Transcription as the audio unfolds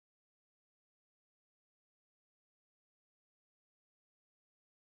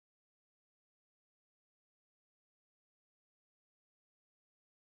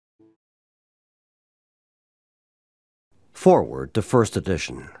Forward to First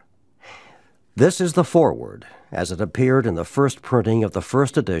Edition. This is the foreword, as it appeared in the first printing of the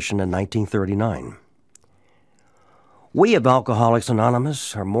first edition in 1939. We of Alcoholics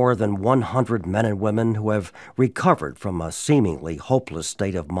Anonymous are more than 100 men and women who have recovered from a seemingly hopeless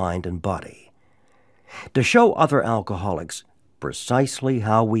state of mind and body. To show other alcoholics precisely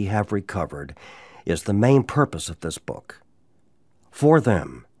how we have recovered is the main purpose of this book. For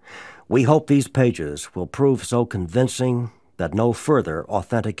them, we hope these pages will prove so convincing that no further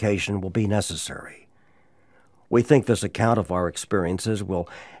authentication will be necessary. We think this account of our experiences will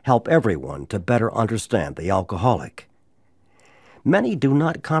help everyone to better understand the alcoholic. Many do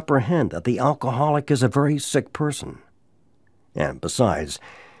not comprehend that the alcoholic is a very sick person. And besides,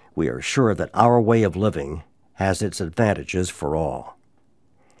 we are sure that our way of living has its advantages for all.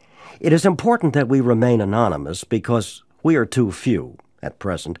 It is important that we remain anonymous because we are too few, at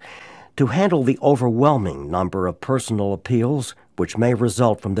present, to handle the overwhelming number of personal appeals which may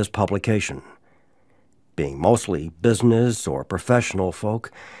result from this publication. Being mostly business or professional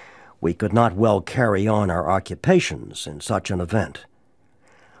folk, we could not well carry on our occupations in such an event.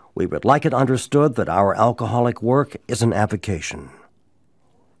 We would like it understood that our alcoholic work is an avocation.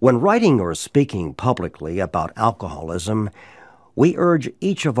 When writing or speaking publicly about alcoholism, we urge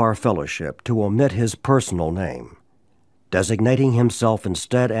each of our fellowship to omit his personal name, designating himself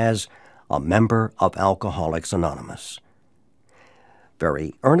instead as a member of Alcoholics Anonymous.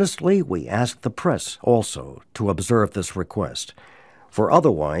 Very earnestly, we ask the press also to observe this request, for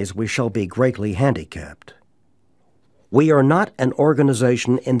otherwise we shall be greatly handicapped. We are not an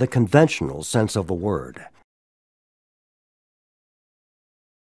organization in the conventional sense of the word.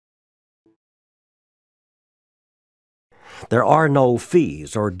 There are no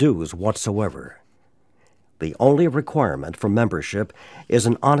fees or dues whatsoever. The only requirement for membership is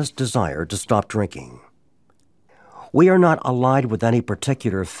an honest desire to stop drinking. We are not allied with any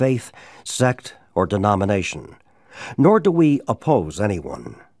particular faith, sect, or denomination, nor do we oppose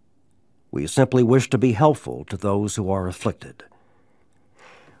anyone. We simply wish to be helpful to those who are afflicted.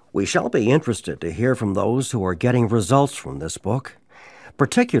 We shall be interested to hear from those who are getting results from this book,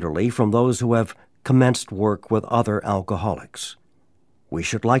 particularly from those who have commenced work with other alcoholics. We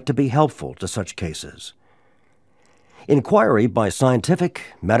should like to be helpful to such cases. Inquiry by scientific,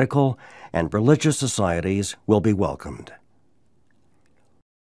 medical, and religious societies will be welcomed.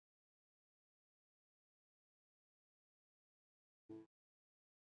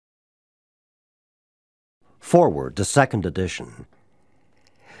 Forward to Second Edition.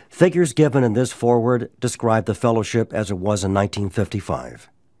 Figures given in this forward describe the fellowship as it was in 1955.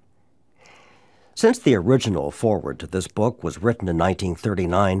 Since the original forward to this book was written in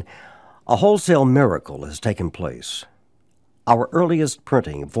 1939, a wholesale miracle has taken place. Our earliest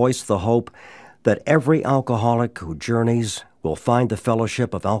printing voiced the hope that every alcoholic who journeys will find the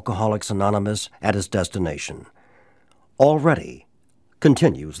fellowship of Alcoholics Anonymous at his destination. Already,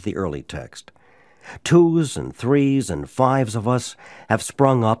 continues the early text, 2s and 3s and 5s of us have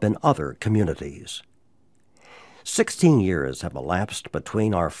sprung up in other communities. 16 years have elapsed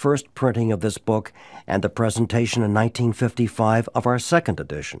between our first printing of this book and the presentation in 1955 of our second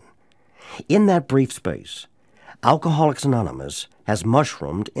edition. In that brief space, Alcoholics Anonymous has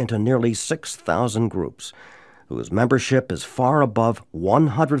mushroomed into nearly 6,000 groups, whose membership is far above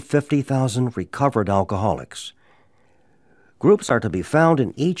 150,000 recovered alcoholics. Groups are to be found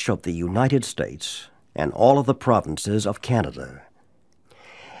in each of the United States and all of the provinces of Canada.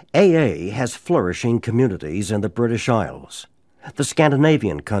 AA has flourishing communities in the British Isles, the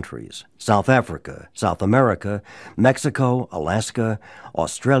Scandinavian countries, South Africa, South America, Mexico, Alaska,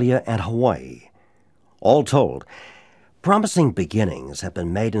 Australia, and Hawaii. All told, promising beginnings have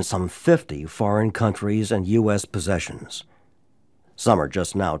been made in some 50 foreign countries and U.S. possessions. Some are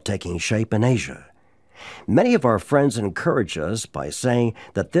just now taking shape in Asia. Many of our friends encourage us by saying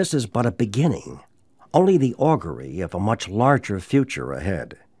that this is but a beginning, only the augury of a much larger future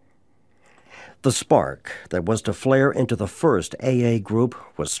ahead. The spark that was to flare into the first AA group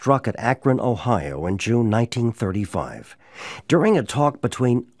was struck at Akron, Ohio in June 1935, during a talk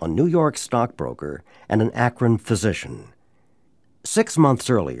between a New York stockbroker and an Akron physician. 6 months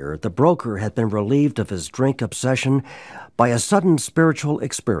earlier, the broker had been relieved of his drink obsession by a sudden spiritual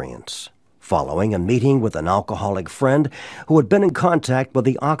experience, following a meeting with an alcoholic friend who had been in contact with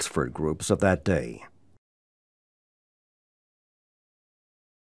the Oxford groups of that day.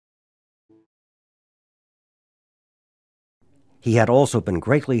 He had also been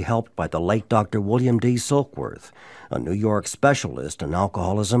greatly helped by the late Dr. William D. Silkworth, a New York specialist in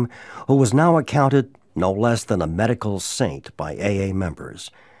alcoholism, who was now accounted no less than a medical saint by AA members.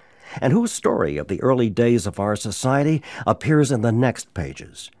 and whose story of the early days of our society appears in the next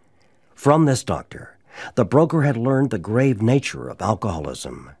pages. From this doctor, the broker had learned the grave nature of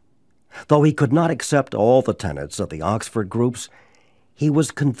alcoholism. Though he could not accept all the tenets of the Oxford groups, he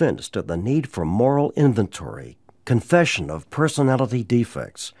was convinced of the need for moral inventory, confession of personality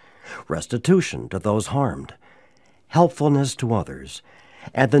defects, restitution to those harmed, helpfulness to others,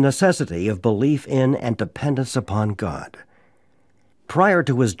 and the necessity of belief in and dependence upon God. Prior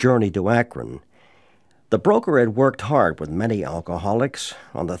to his journey to Akron, the broker had worked hard with many alcoholics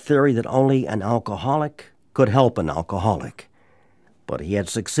on the theory that only an alcoholic could help an alcoholic, but he had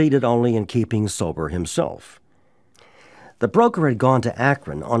succeeded only in keeping sober himself. The broker had gone to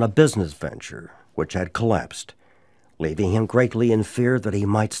Akron on a business venture which had collapsed, leaving him greatly in fear that he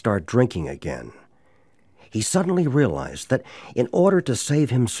might start drinking again. He suddenly realized that in order to save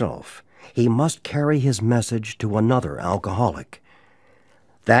himself, he must carry his message to another alcoholic.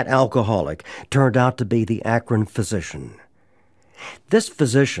 That alcoholic turned out to be the Akron physician. This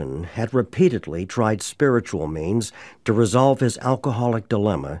physician had repeatedly tried spiritual means to resolve his alcoholic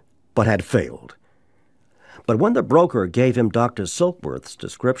dilemma, but had failed. But when the broker gave him Dr. Silkworth's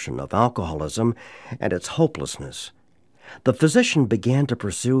description of alcoholism and its hopelessness, the physician began to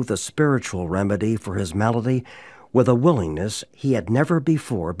pursue the spiritual remedy for his malady with a willingness he had never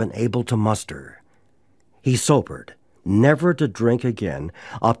before been able to muster. He sobered, never to drink again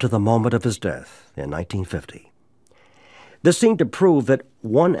up to the moment of his death in 1950. This seemed to prove that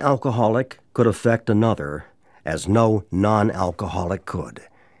one alcoholic could affect another as no non-alcoholic could.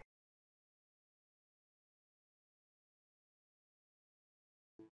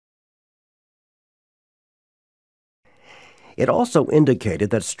 It also indicated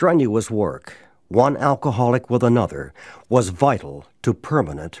that strenuous work, one alcoholic with another, was vital to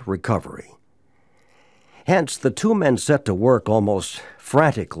permanent recovery. Hence, the two men set to work almost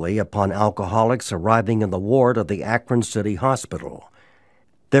frantically upon alcoholics arriving in the ward of the Akron City Hospital.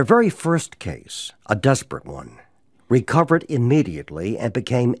 Their very first case, a desperate one, recovered immediately and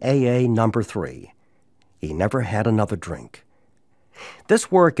became AA number 3. He never had another drink. This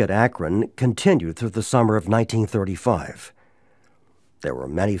work at Akron continued through the summer of 1935. There were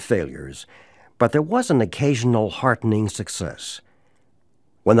many failures, but there was an occasional heartening success.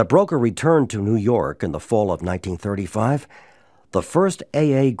 When the broker returned to New York in the fall of 1935, the first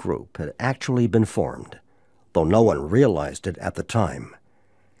AA group had actually been formed, though no one realized it at the time.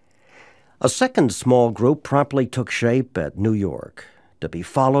 A second small group promptly took shape at New York, to be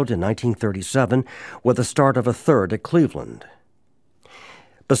followed in 1937 with the start of a third at Cleveland.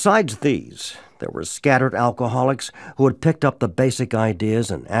 Besides these, there were scattered alcoholics who had picked up the basic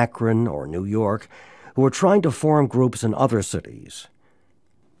ideas in Akron or New York, who were trying to form groups in other cities.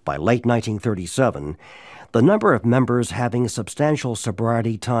 By late 1937, the number of members having substantial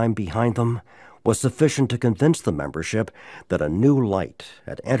sobriety time behind them was sufficient to convince the membership that a new light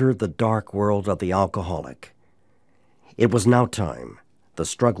had entered the dark world of the alcoholic. It was now time, the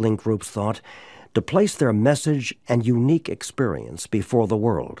struggling groups thought, to place their message and unique experience before the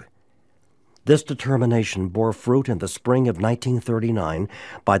world. This determination bore fruit in the spring of 1939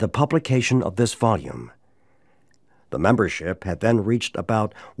 by the publication of this volume. The membership had then reached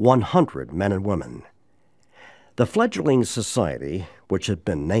about 100 men and women. The fledgling society, which had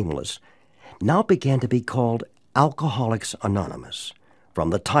been nameless, now began to be called Alcoholics Anonymous,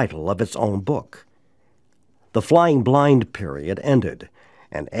 from the title of its own book. The flying blind period ended,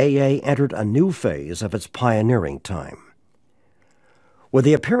 and AA entered a new phase of its pioneering time. With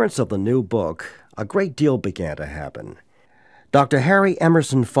the appearance of the new book, a great deal began to happen. Dr. Harry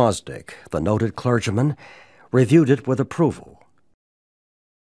Emerson Fosdick, the noted clergyman, reviewed it with approval.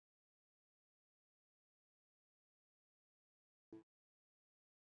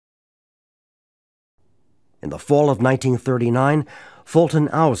 In the fall of 1939, Fulton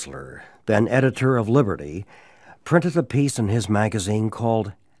Ausler, then editor of Liberty, printed a piece in his magazine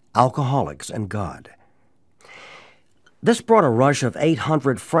called Alcoholics and God. This brought a rush of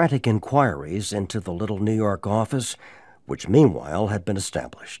 800 frantic inquiries into the little New York office, which meanwhile had been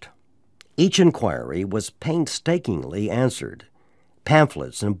established. Each inquiry was painstakingly answered.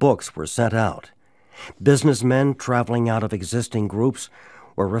 Pamphlets and books were sent out. Businessmen traveling out of existing groups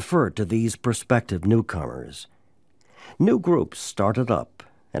were referred to these prospective newcomers. New groups started up,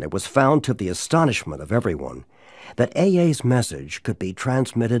 and it was found to the astonishment of everyone that AA's message could be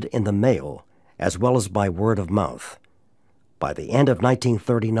transmitted in the mail as well as by word of mouth. By the end of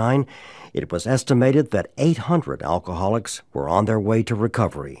 1939, it was estimated that 800 alcoholics were on their way to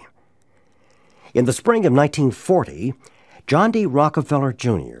recovery. In the spring of 1940, John D. Rockefeller,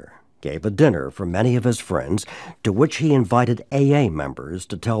 Jr., gave a dinner for many of his friends to which he invited AA members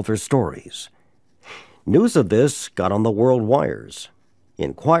to tell their stories. News of this got on the world wires.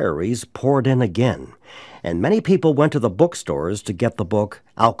 Inquiries poured in again, and many people went to the bookstores to get the book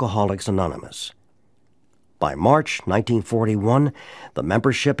Alcoholics Anonymous. By March 1941, the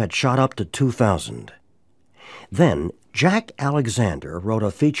membership had shot up to 2,000. Then, Jack Alexander wrote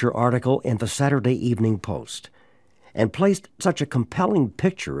a feature article in the Saturday Evening Post and placed such a compelling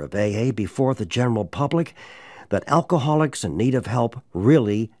picture of AA before the general public that alcoholics in need of help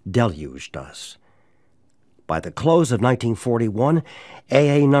really deluged us. By the close of 1941,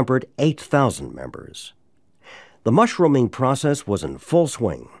 AA numbered 8,000 members. The mushrooming process was in full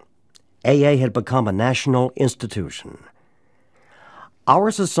swing. AA had become a national institution.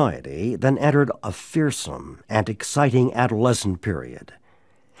 Our society then entered a fearsome and exciting adolescent period.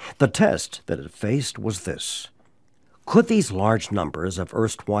 The test that it faced was this: could these large numbers of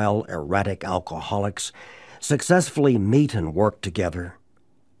erstwhile erratic alcoholics successfully meet and work together?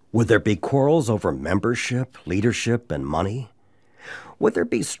 Would there be quarrels over membership, leadership, and money? Would there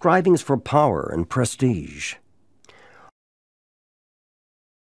be strivings for power and prestige?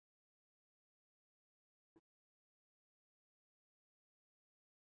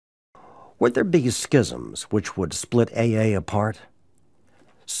 Would there be schisms which would split AA apart?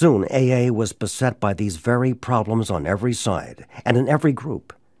 Soon AA was beset by these very problems on every side and in every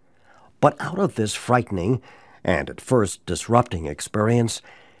group. But out of this frightening and at first disrupting experience,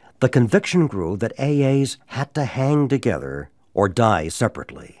 the conviction grew that AAs had to hang together or die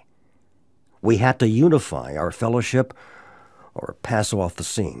separately. We had to unify our fellowship or pass off the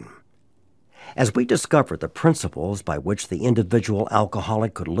scene. As we discovered the principles by which the individual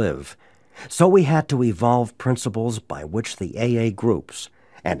alcoholic could live, so we had to evolve principles by which the AA groups,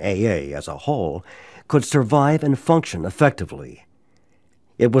 and AA as a whole, could survive and function effectively.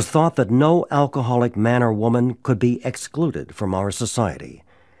 It was thought that no alcoholic man or woman could be excluded from our society,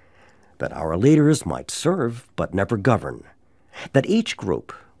 that our leaders might serve but never govern, that each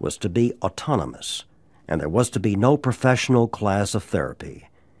group was to be autonomous, and there was to be no professional class of therapy.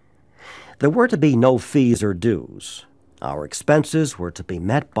 There were to be no fees or dues. Our expenses were to be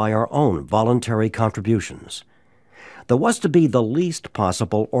met by our own voluntary contributions. There was to be the least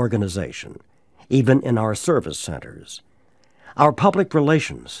possible organization, even in our service centers. Our public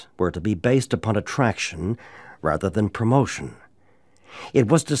relations were to be based upon attraction rather than promotion. It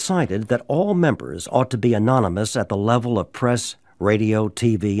was decided that all members ought to be anonymous at the level of press, radio,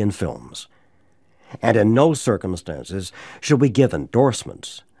 TV, and films. And in no circumstances should we give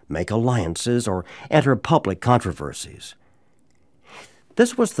endorsements, make alliances, or enter public controversies.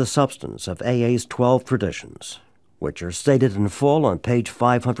 This was the substance of AA's 12 traditions, which are stated in full on page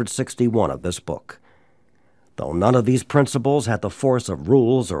 561 of this book. Though none of these principles had the force of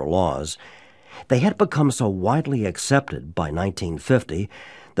rules or laws, they had become so widely accepted by 1950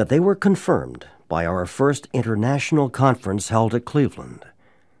 that they were confirmed by our first international conference held at Cleveland.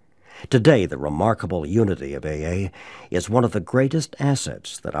 Today, the remarkable unity of AA is one of the greatest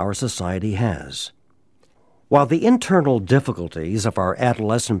assets that our society has. While the internal difficulties of our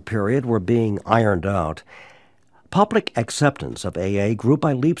adolescent period were being ironed out, public acceptance of AA grew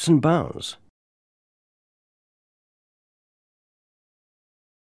by leaps and bounds.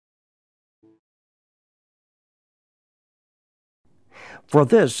 For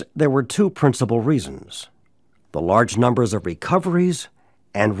this, there were two principal reasons: the large numbers of recoveries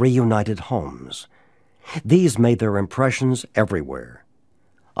and reunited homes. These made their impressions everywhere.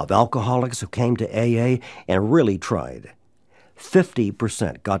 Of alcoholics who came to AA and really tried,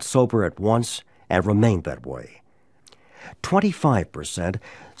 50% got sober at once and remained that way. 25%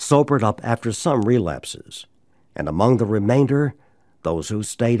 sobered up after some relapses, and among the remainder, those who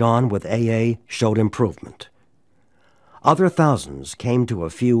stayed on with AA showed improvement. Other thousands came to a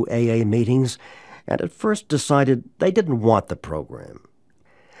few AA meetings and at first decided they didn't want the program.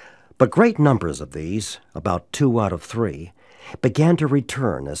 But great numbers of these, about 2 out of 3, began to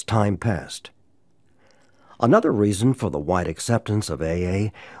return as time passed. Another reason for the wide acceptance of AA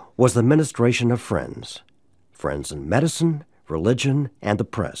was the ministration of friends in medicine, religion, and the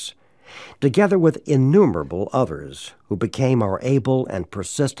press, together with innumerable others who became our able and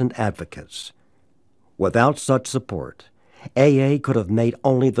persistent advocates. Without such support, AA could have made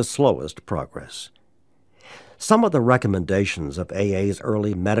only the slowest progress. Some of the recommendations of AA's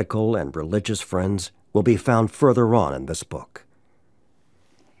early medical and religious friends will be found further on in this book.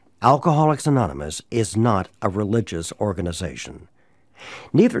 Alcoholics Anonymous is not a religious organization.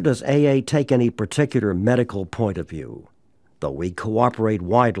 Neither does AA take any particular medical point of view, though we cooperate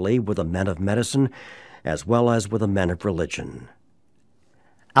widely with the men of medicine as well as with the men of religion.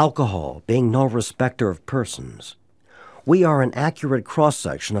 Alcohol being no respecter of persons, we are an accurate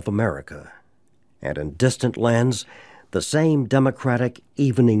cross-section of America, and in distant lands, the same democratic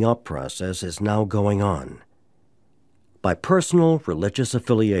evening up process is now going on. By personal religious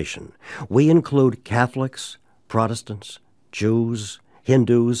affiliation, we include Catholics, Protestants, Jews,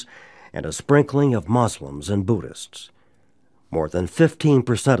 Hindus, and a sprinkling of Muslims and Buddhists. More than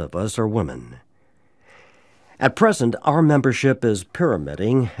 15% of us are women. At present, our membership is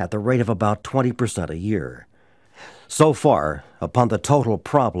pyramiding at the rate of about 20% a year. So far, upon the total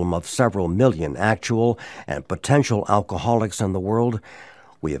problem of several million actual and potential alcoholics in the world,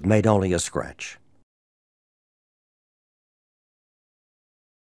 we have made only a scratch.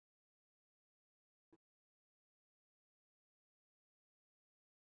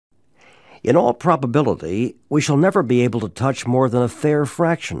 In all probability, we shall never be able to touch more than a fair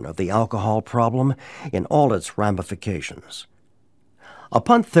fraction of the alcohol problem in all its ramifications.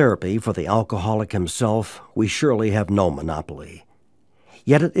 Upon therapy for the alcoholic himself, we surely have no monopoly.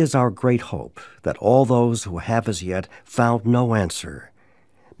 Yet it is our great hope that all those who have as yet found no answer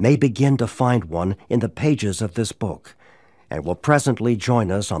may begin to find one in the pages of this book, and will presently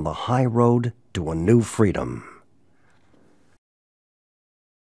join us on the high road to a new freedom.